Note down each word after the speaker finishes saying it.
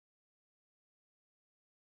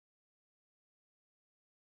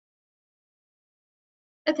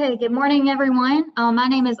Okay, good morning, everyone. My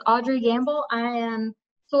name is Audrey Gamble. I am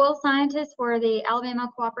soil scientist for the Alabama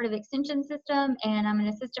Cooperative Extension System, and I'm an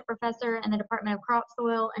assistant professor in the Department of Crop,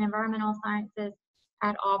 Soil, and Environmental Sciences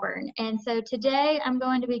at Auburn. And so today I'm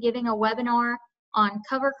going to be giving a webinar on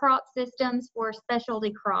cover crop systems for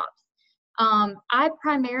specialty crops. I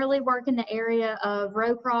primarily work in the area of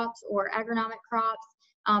row crops or agronomic crops,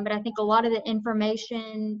 but I think a lot of the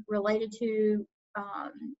information related to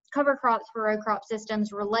cover crops for row crop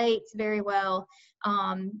systems relates very well.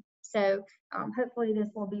 Hopefully this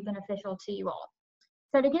will be beneficial to you all.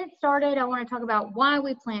 So to get started, I want to talk about why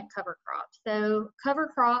we plant cover crops. So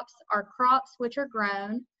cover crops are crops which are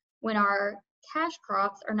grown when our cash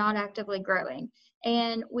crops are not actively growing.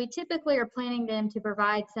 And we typically are planting them to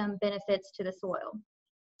provide some benefits to the soil.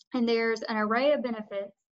 And there's an array of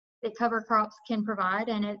benefits that cover crops can provide,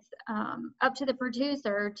 and it's up to the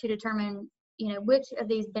producer to determine which of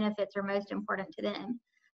these benefits are most important to them.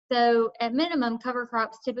 So at minimum, cover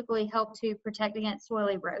crops typically help to protect against soil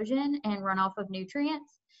erosion and runoff of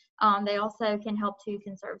nutrients. They also can help to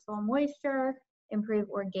conserve soil moisture, improve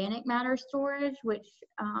organic matter storage, which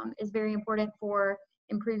is very important for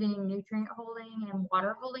improving nutrient holding and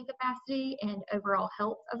water holding capacity and overall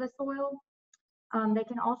health of a soil. They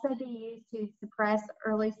can also be used to suppress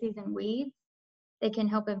early season weeds. They can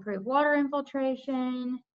help improve water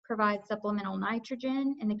infiltration, provide supplemental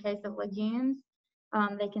nitrogen in the case of legumes.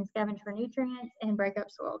 They can scavenge for nutrients and break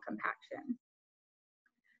up soil compaction.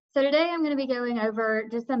 So today I'm going to be going over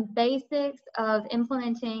just some basics of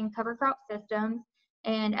implementing cover crop systems.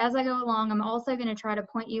 And as I go along, I'm also going to try to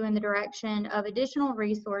point you in the direction of additional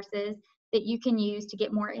resources that you can use to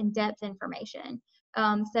get more in-depth information.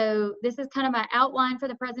 So this is kind of my outline for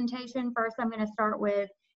the presentation. First, I'm going to start with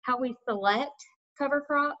how we select cover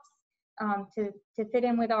crops to fit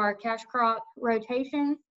in with our cash crop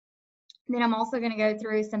rotation. Then I'm also going to go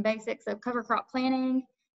through some basics of cover crop planning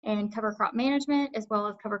and cover crop management, as well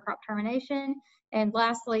as cover crop termination, and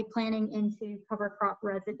lastly, planning into cover crop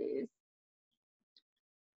residues.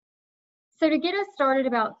 So to get us started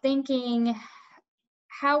about thinking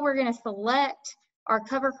how we're going to select our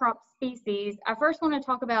cover crop species, I first want to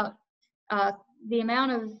talk about the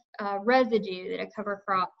amount of residue that a cover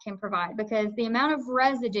crop can provide, because the amount of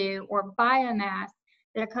residue or biomass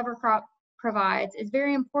that a cover crop provides is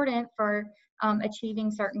very important for achieving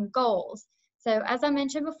certain goals. So as I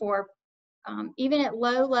mentioned before, even at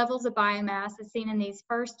low levels of biomass, as seen in these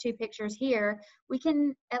first two pictures here, we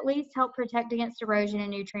can at least help protect against erosion and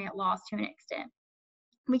nutrient loss to an extent.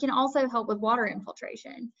 We can also help with water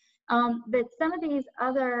infiltration. But some of these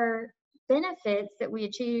other benefits that we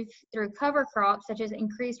achieve through cover crops, such as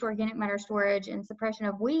increased organic matter storage and suppression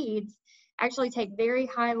of weeds, actually take very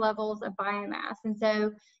high levels of biomass. And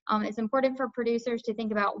so it's important for producers to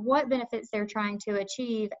think about what benefits they're trying to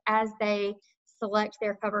achieve as they select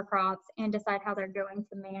their cover crops and decide how they're going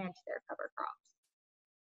to manage their cover crops.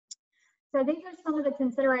 So these are some of the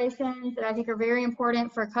considerations that I think are very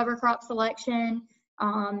important for cover crop selection.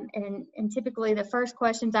 And typically the first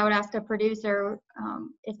questions I would ask a producer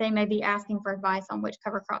if they may be asking for advice on which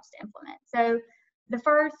cover crops to implement. So the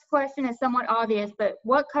first question is somewhat obvious, but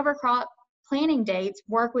what cover crop planting dates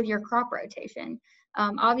work with your crop rotation?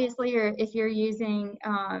 Obviously, if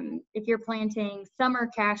you're planting summer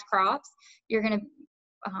cash crops, you're going to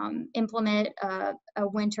implement a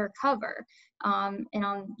winter cover. And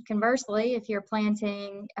conversely, if you're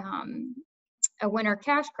planting a winter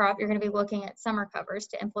cash crop, you're going to be looking at summer covers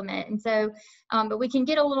to implement. And so, but we can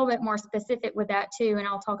get a little bit more specific with that too, and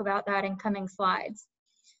I'll talk about that in coming slides.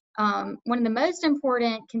 One of the most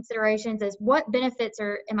important considerations is what benefits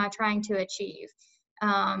am I trying to achieve?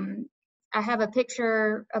 I have a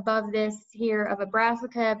picture above this here of a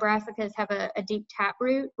brassica. Brassicas have a deep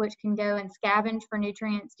taproot, which can go and scavenge for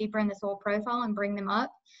nutrients deeper in the soil profile and bring them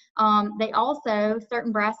up. They also,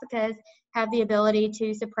 certain brassicas have the ability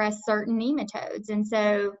to suppress certain nematodes, and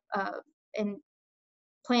so, and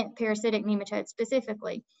plant parasitic nematodes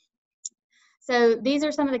specifically. So these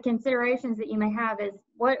are some of the considerations that you may have is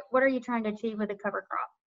what are you trying to achieve with a cover crop?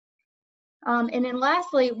 And then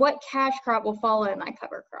lastly, what cash crop will follow my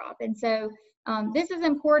cover crop? And so this is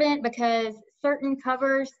important because certain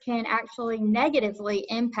covers can actually negatively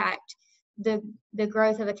impact the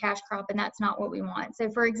growth of a cash crop, and that's not what we want. So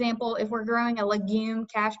for example, if we're growing a legume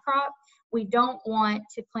cash crop, we don't want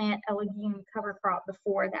to plant a legume cover crop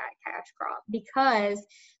before that cash crop, because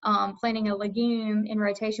planting a legume in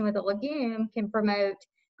rotation with a legume can promote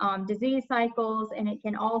disease cycles, and it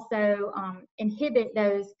can also inhibit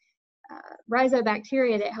those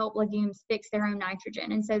rhizobacteria that help legumes fix their own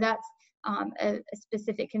nitrogen. And so that's a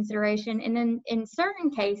specific consideration. And then in certain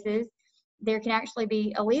cases, there can actually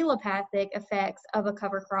be allelopathic effects of a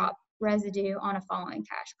cover crop residue on a following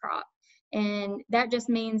cash crop. And that just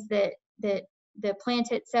means that the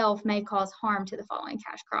plant itself may cause harm to the following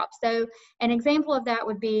cash crop. So an example of that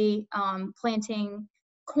would be planting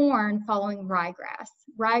corn following ryegrass.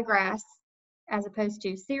 Ryegrass, as opposed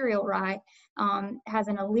to cereal rye, has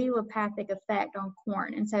an allelopathic effect on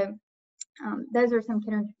corn. And so those are some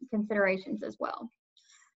considerations as well.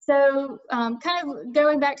 So kind of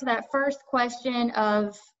going back to that first question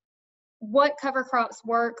of what cover crops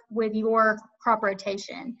work with your crop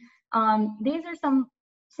rotation. These are some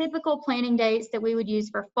typical planting dates that we would use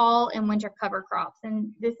for fall and winter cover crops.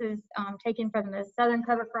 And this is taken from the Southern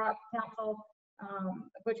Cover Crop Council,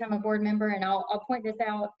 of which I'm a board member, and I'll point this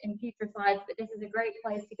out in future slides, but this is a great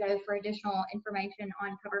place to go for additional information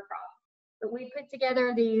on cover crops. But we put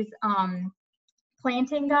together these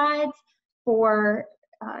planting guides for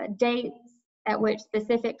dates at which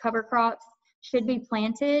specific cover crops should be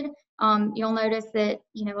planted. You'll notice that,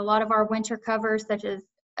 you know, a lot of our winter covers, such as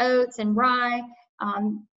oats and rye,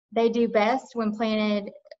 they do best when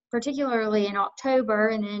planted particularly in October,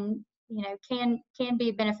 and then, you know, can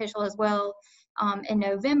be beneficial as well in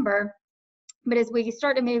November. But as we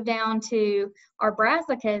start to move down to our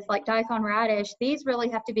brassicas like daikon radish, these really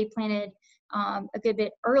have to be planted a good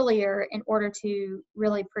bit earlier in order to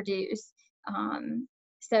really produce.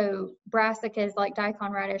 So brassicas like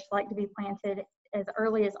daikon radish like to be planted as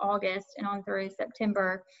early as August and on through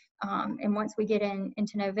September. And once we get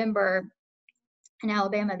into November in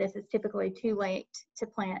Alabama, this is typically too late to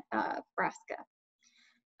plant brassica.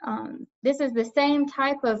 This is the same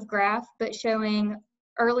type of graph, but showing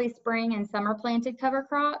early spring and summer planted cover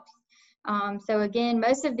crops. So again,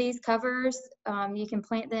 most of these covers, you can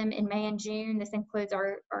plant them in May and June. This includes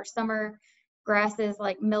our summer grasses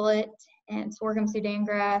like millet and sorghum Sudan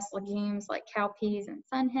grass, legumes like cowpeas and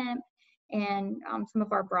sun hemp, and some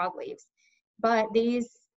of our broadleaves. But these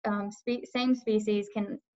same species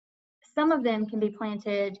some of them can be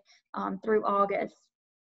planted through August,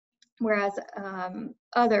 whereas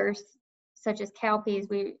others, such as cowpeas,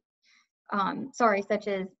 such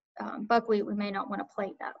as buckwheat, we may not want to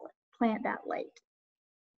plant that late.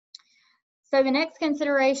 So the next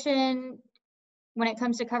consideration when it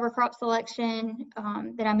comes to cover crop selection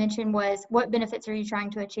that I mentioned was, what benefits are you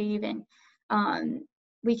trying to achieve? And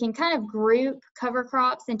we can kind of group cover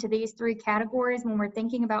crops into these three categories when we're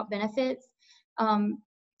thinking about benefits.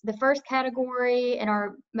 The first category and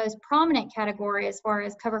our most prominent category as far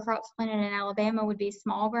as cover crops planted in Alabama would be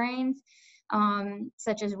small grains,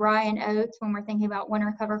 such as rye and oats when we're thinking about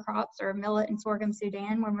winter cover crops, or millet and sorghum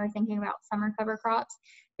Sudan when we're thinking about summer cover crops.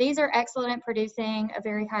 These are excellent at producing a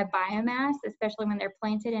very high biomass, especially when they're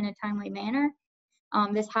planted in a timely manner.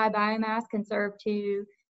 This high biomass can serve to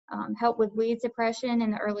help with weed suppression in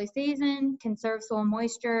the early season, conserve soil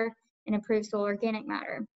moisture, and improve soil organic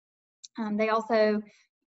matter. They also,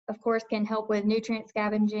 of course, can help with nutrient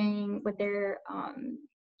scavenging with their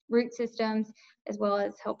root systems, as well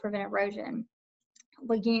as help prevent erosion.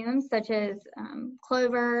 Legumes such as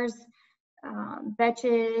clovers,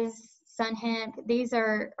 vetches, sun hemp, these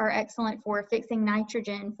are excellent for fixing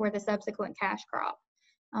nitrogen for the subsequent cash crop.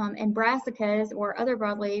 And brassicas, or other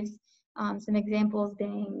broadleaves, some examples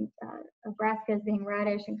being of brassicas being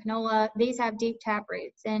radish and canola, these have deep tap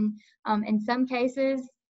roots, and in some cases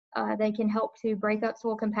they can help to break up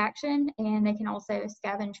soil compaction, and they can also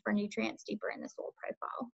scavenge for nutrients deeper in the soil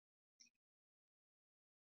profile.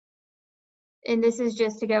 And this is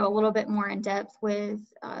just to go a little bit more in depth with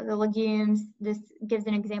the legumes. This gives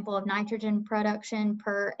an example of nitrogen production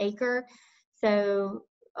per acre. So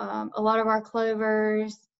a lot of our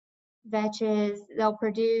clovers, vetches, they'll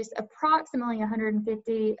produce approximately 100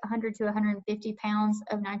 to 150 pounds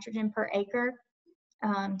of nitrogen per acre,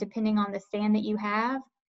 depending on the stand that you have.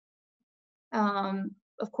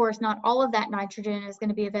 Of course, not all of that nitrogen is going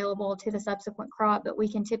to be available to the subsequent crop, but we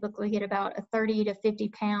can typically get about a 30 to 50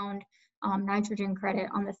 pound nitrogen credit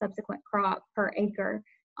on the subsequent crop per acre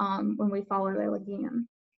when we follow a legume.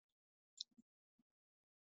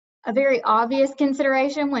 A very obvious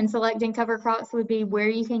consideration when selecting cover crops would be where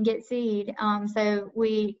you can get seed. So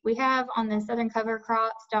we have on the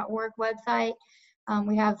southerncovercrops.org website,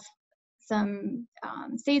 we have some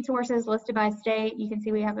seed sources listed by state. You can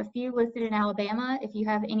see we have a few listed in Alabama. If you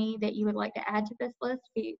have any that you would like to add to this list,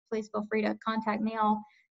 please feel free to contact me. I'll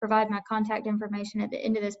provide my contact information at the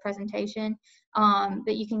end of this presentation.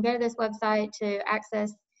 But you can go to this website to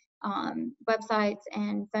access websites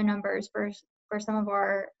and phone numbers for some of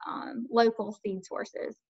our local seed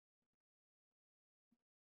sources.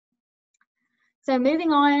 So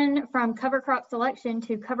moving on from cover crop selection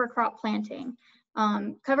to cover crop planting.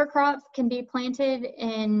 Cover crops can be planted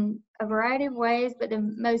in a variety of ways, but the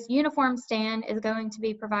most uniform stand is going to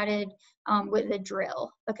be provided with a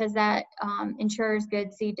drill, because that ensures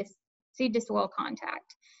good seed to soil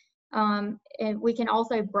contact. And we can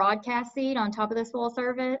also broadcast seed on top of the soil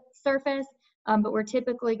surface, but we're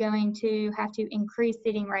typically going to have to increase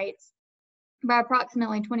seeding rates by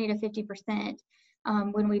approximately 20 to 50%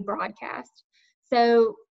 when we broadcast.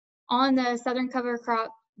 So on the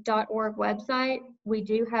southerncovercrop.org website, we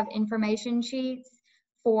do have information sheets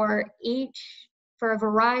for a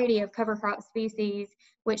variety of cover crop species,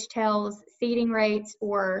 which tells seeding rates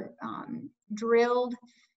for drilled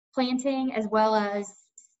planting, as well as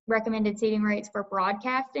recommended seeding rates for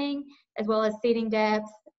broadcasting, as well as seeding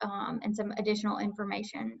depth, and some additional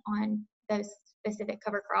information on those specific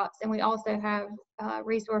cover crops. And we also have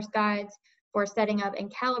resource guides for setting up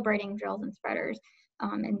and calibrating drills and spreaders.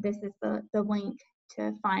 And this is the link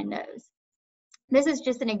to find those. This is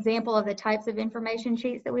just an example of the types of information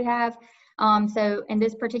sheets that we have. So in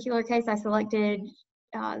this particular case, I selected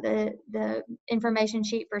the information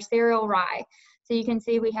sheet for cereal rye. So you can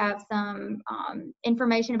see we have some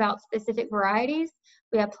information about specific varieties.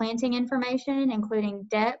 We have planting information, including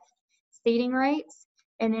depth, seeding rates,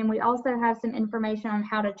 and then we also have some information on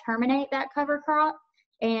how to terminate that cover crop,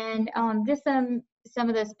 and just some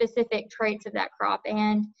of the specific traits of that crop,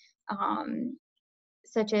 and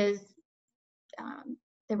such as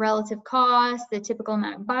the relative cost, the typical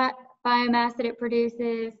amount of biomass that it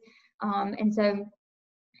produces, and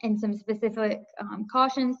some specific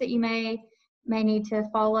cautions that you may need to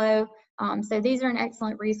follow. So these are an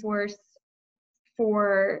excellent resource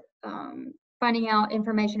for finding out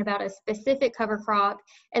information about a specific cover crop,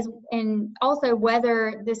 and also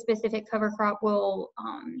whether this specific cover crop will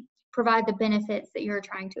provide the benefits that you're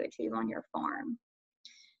trying to achieve on your farm.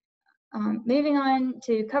 Moving on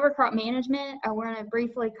to cover crop management, I want to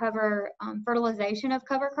briefly cover fertilization of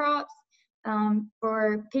cover crops.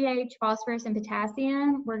 For pH, phosphorus, and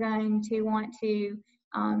potassium, we're going to want to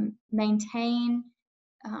maintain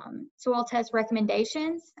soil test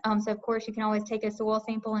recommendations. So of course you can always take a soil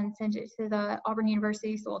sample and send it to the Auburn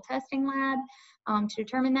University Soil Testing Lab to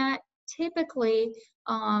determine that. Typically,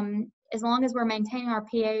 as long as we're maintaining our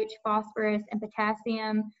pH, phosphorus, and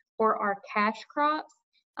potassium for our cash crops,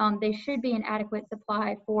 they should be an adequate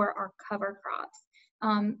supply for our cover crops.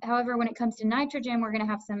 However, when it comes to nitrogen, we're going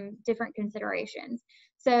to have some different considerations.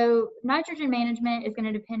 So nitrogen management is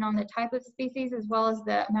going to depend on the type of species as well as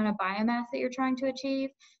the amount of biomass that you're trying to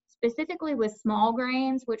achieve. Specifically with small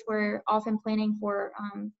grains, which we're often planting for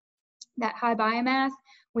that high biomass,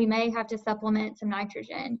 we may have to supplement some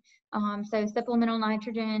nitrogen. So supplemental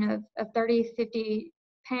nitrogen of 30 to 50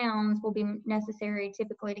 pounds will be necessary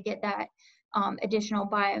typically to get that additional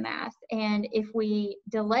biomass. And if we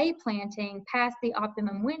delay planting past the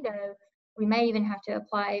optimum window, we may even have to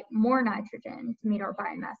apply more nitrogen to meet our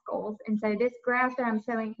biomass goals. And so this graph that I'm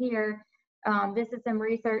showing here, this is some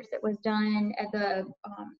research that was done at the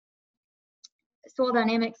Soil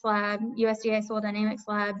Dynamics Lab, USDA Soil Dynamics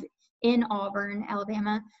Lab in Auburn,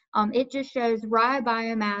 Alabama. It just shows rye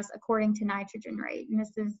biomass according to nitrogen rate. And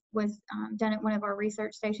this was done at one of our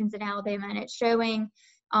research stations in Alabama, and it's showing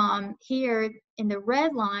here in the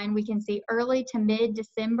red line, we can see early to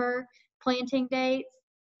mid-December planting dates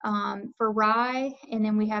for rye, and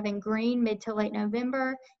then we have in green mid to late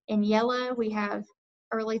November. In yellow, we have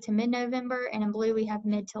early to mid-November, and in blue, we have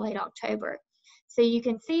mid to late October. So you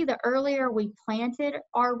can see the earlier we planted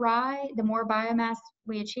our rye, the more biomass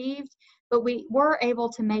we achieved, but we were able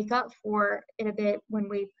to make up for it a bit when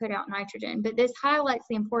we put out nitrogen. But this highlights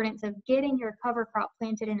the importance of getting your cover crop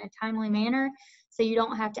planted in a timely manner so you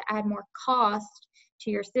don't have to add more cost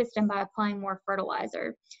to your system by applying more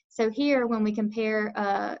fertilizer. So here, when we compare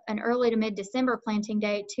an early to mid-December planting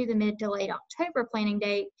date to the mid to late October planting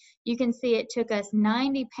date, you can see it took us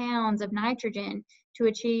 90 pounds of nitrogen to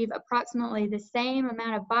achieve approximately the same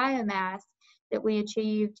amount of biomass that we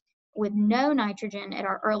achieved with no nitrogen at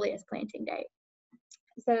our earliest planting date.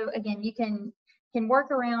 So again, you can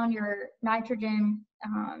work around your nitrogen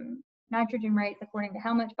rates according to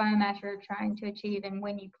how much biomass you're trying to achieve and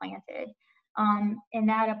when you planted. And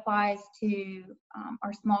that applies to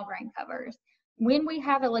our small grain covers. When we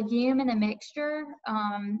have a legume in the mixture,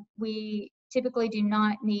 we typically do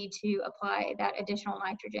not need to apply that additional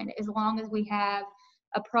nitrogen as long as we have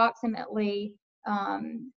approximately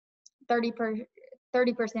 30%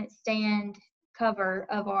 stand cover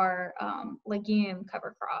of our legume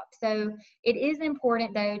cover crop. So it is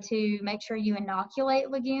important though to make sure you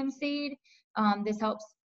inoculate legume seed. This helps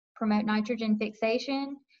promote nitrogen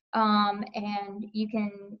fixation. and you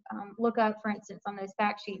can look up, for instance, on those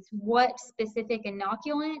fact sheets, what specific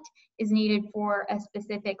inoculant is needed for a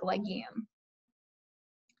specific legume.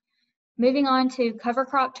 Moving on to cover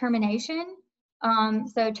crop termination.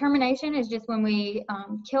 So termination is just when we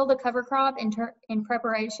kill the cover crop in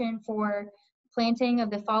preparation for planting of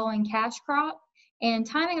the following cash crop. And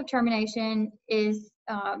timing of termination is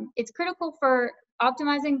it's critical for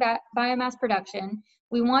optimizing biomass production.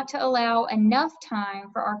 We want to allow enough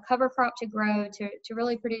time for our cover crop to grow to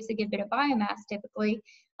really produce a good bit of biomass typically,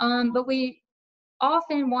 but we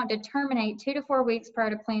often want to terminate 2 to 4 weeks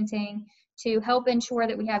prior to planting to help ensure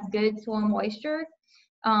that we have good soil moisture.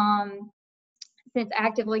 Since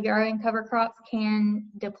actively growing cover crops can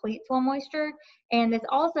deplete soil moisture. And this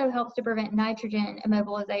also helps to prevent nitrogen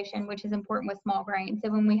immobilization, which is important with small grain.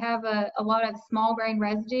 So when we have a lot of small grain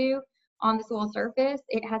residue on the soil surface,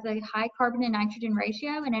 it has a high carbon to nitrogen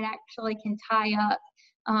ratio, and it actually can tie up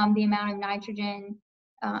the amount of nitrogen,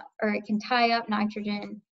 or it can tie up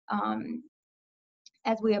nitrogen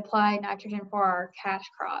as we apply nitrogen for our cash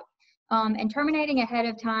crop. And terminating ahead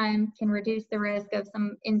of time can reduce the risk of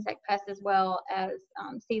some insect pests as well as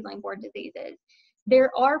seedling-borne diseases.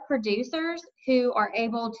 There are producers who are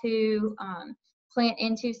able to plant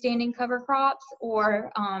into standing cover crops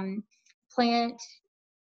or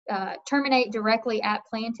terminate directly at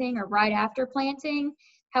planting or right after planting.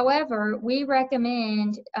 However, we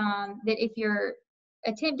recommend that if you're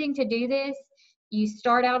attempting to do this, you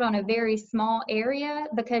start out on a very small area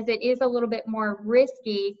because it is a little bit more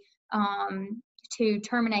risky to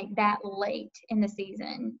terminate that late in the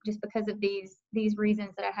season, just because of these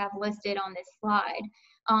reasons that I have listed on this slide.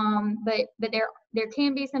 But there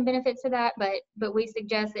can be some benefits to that, but we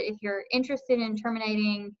suggest that if you're interested in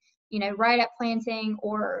terminating, right at planting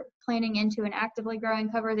or planting into an actively growing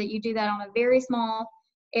cover, that you do that on a very small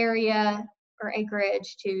area or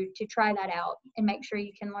acreage to try that out and make sure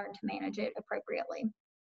you can learn to manage it appropriately.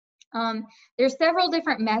 There's several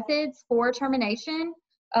different methods for termination.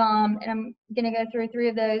 And I'm going to go through 3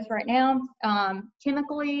 of those right now.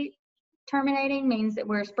 Chemically terminating means that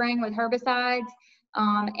we're spraying with herbicides,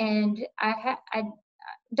 and I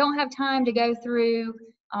don't have time to go through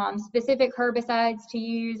specific herbicides to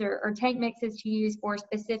use or tank mixes to use for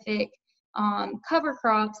specific cover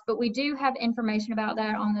crops, but we do have information about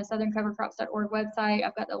that on the southerncovercrops.org website.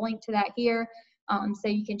 I've got the link to that here, so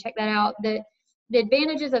you can check that out. The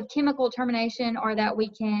advantages of chemical termination are that we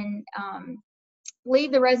can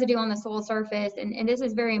leave the residue on the soil surface, and this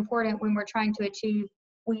is very important when we're trying to achieve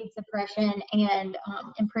weed suppression and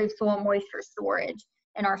improve soil moisture storage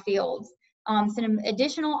in our fields. Some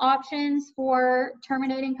additional options for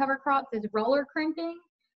terminating cover crops is roller crimping,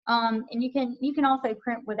 and you can also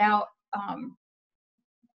crimp without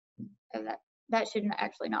that should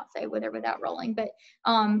actually not say with or without rolling, but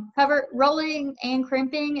rolling and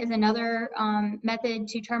crimping is another method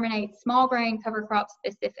to terminate small grain cover crops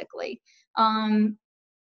specifically.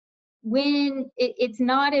 When it's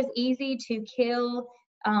not as easy to kill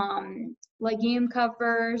legume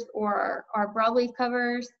covers or broadleaf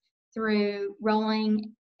covers through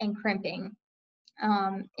rolling and crimping.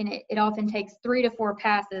 And it often takes 3 to 4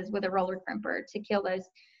 passes with a roller crimper to kill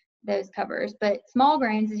those covers. But small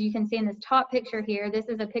grains, as you can see in this top picture here, this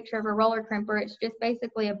is a picture of a roller crimper. It's just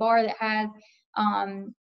basically a bar that has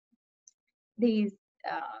these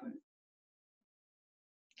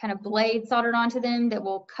kind of blades soldered onto them that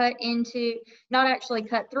will cut into, not actually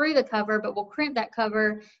cut through the cover, but will crimp that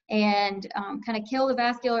cover and kind of kill the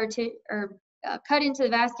vascular cut into the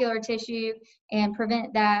vascular tissue and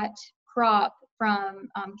prevent that crop from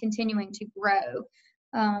continuing to grow.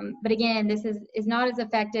 But again, this is not as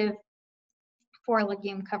effective for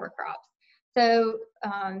legume cover crops. So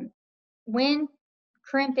when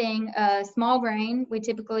crimping a small grain, we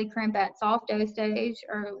typically crimp at soft dough stage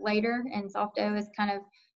or later, and soft dough is kind of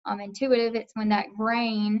intuitive. It's when that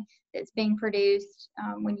grain that's being produced,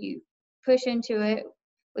 when you push into it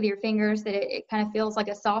with your fingers, that it kind of feels like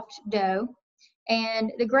a soft dough.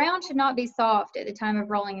 And the ground should not be soft at the time of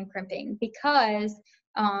rolling and crimping, because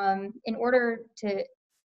in order to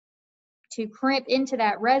crimp into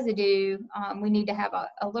that residue, we need to have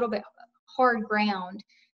a little bit hard ground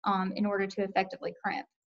in order to effectively crimp.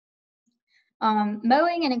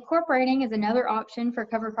 Mowing and incorporating is another option for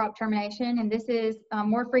cover crop termination, and this is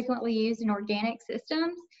more frequently used in organic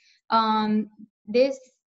systems. When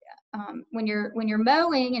you're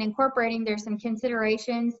mowing and incorporating, there's some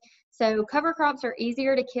considerations. So cover crops are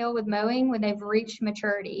easier to kill with mowing when they've reached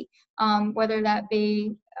maturity, whether that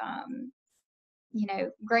be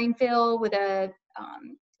grain fill with a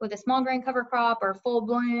small grain cover crop or full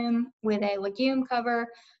bloom with a legume cover.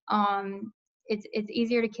 it's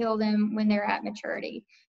easier to kill them when they're at maturity.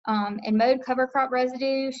 And mowed cover crop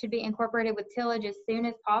residue should be incorporated with tillage as soon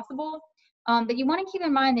as possible. But you want to keep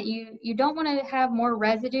in mind that you don't want to have more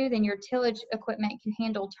residue than your tillage equipment can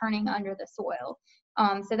handle turning under the soil.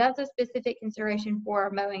 So that's a specific consideration for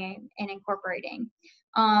mowing and incorporating.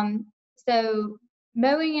 So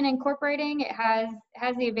mowing and incorporating, it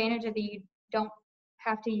has the advantage of that you don't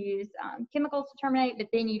have to use chemicals to terminate, but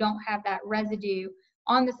then you don't have that residue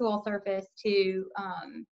on the soil surface to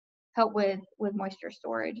help with moisture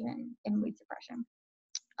storage and weed suppression.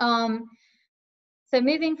 So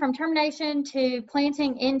moving from termination to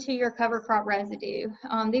planting into your cover crop residue.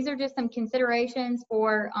 These are just some considerations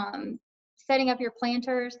for setting up your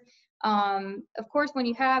planters. Of course, when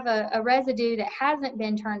you have a residue that hasn't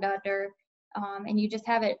been turned under and you just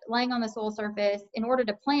have it laying on the soil surface, in order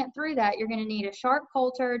to plant through that, you're going to need a sharp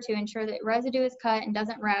coulter to ensure that residue is cut and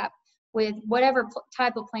doesn't wrap with whatever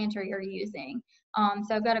type of planter you're using.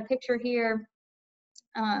 So I've got a picture here.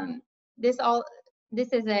 This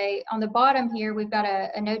is on the bottom here, we've got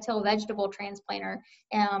a no-till vegetable transplanter,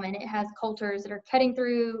 and it has coulters that are cutting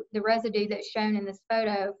through the residue that's shown in this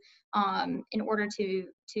photo in order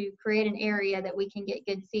to create an area that we can get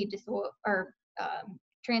good seed to soil or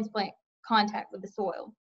transplant contact with the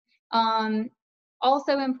soil.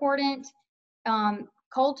 Also important,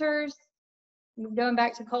 coulters. Going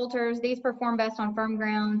back to coulters, these perform best on firm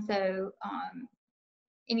ground. So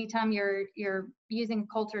anytime you're using a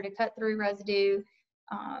coulter to cut through residue,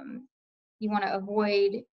 you want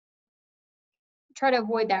to try to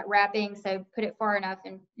avoid that wrapping. So put it far enough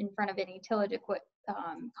in front of any tillage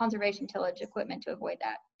conservation tillage equipment to avoid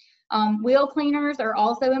that. Wheel cleaners are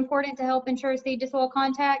also important to help ensure seed to soil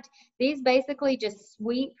contact. These basically just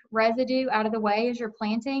sweep residue out of the way as you're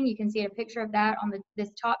planting. You can see a picture of that on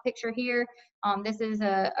this top picture here. This is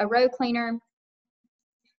a row cleaner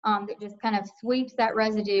that just kind of sweeps that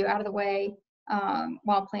residue out of the way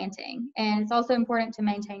while planting. And it's also important to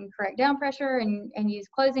maintain correct down pressure and use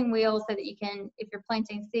closing wheels so that you can, if you're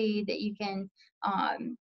planting seed, that you can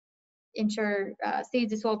ensure seed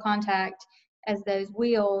to soil contact as those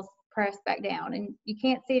wheels press back down. And you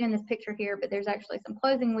can't see it in this picture here, but there's actually some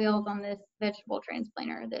closing wheels on this vegetable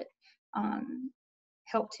transplanter that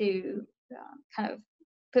help to kind of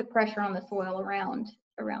put pressure on the soil around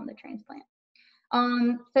the transplant.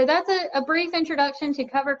 So that's a brief introduction to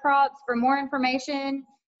cover crops. For more information,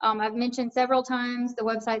 I've mentioned several times the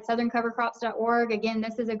website southerncovercrops.org. Again,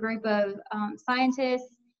 this is a group of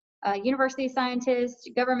scientists, university scientists,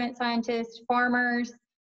 government scientists, farmers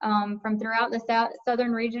from throughout the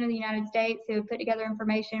southern region of the United States who have put together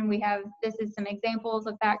information. This is some examples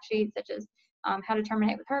of fact sheets such as how to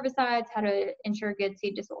terminate with herbicides, how to ensure good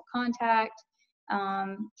seed to soil contact,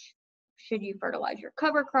 should you fertilize your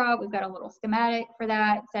cover crop. We've got a little schematic for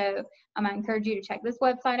that. So I encourage you to check this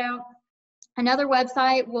website out. Another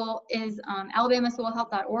website is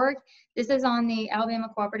alabamasoilhealth.org. This is on the Alabama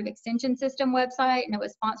Cooperative Extension System website, and it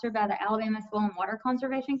was sponsored by the Alabama Soil and Water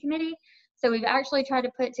Conservation Committee. So we've actually tried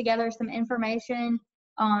to put together some information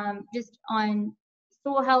just on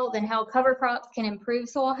soil health and how cover crops can improve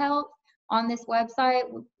soil health on this website.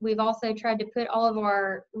 We've also tried to put all of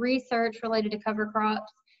our research related to cover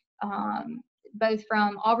crops, both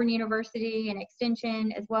from Auburn University and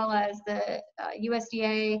Extension, as well as the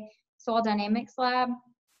USDA Soil Dynamics Lab.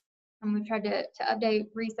 And we've tried to update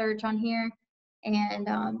research on here.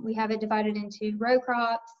 And we have it divided into row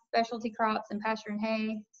crops, specialty crops, and pasture and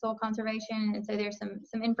hay, soil conservation. And so there's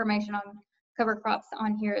some information on cover crops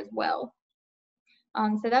on here as well.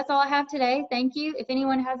 So that's all I have today. Thank you. If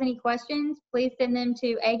anyone has any questions, please send them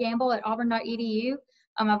to agamble@auburn.edu.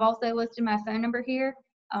 I've also listed my phone number here.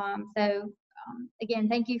 Again,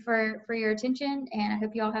 thank you for your attention, and I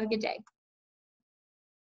hope you all have a good day.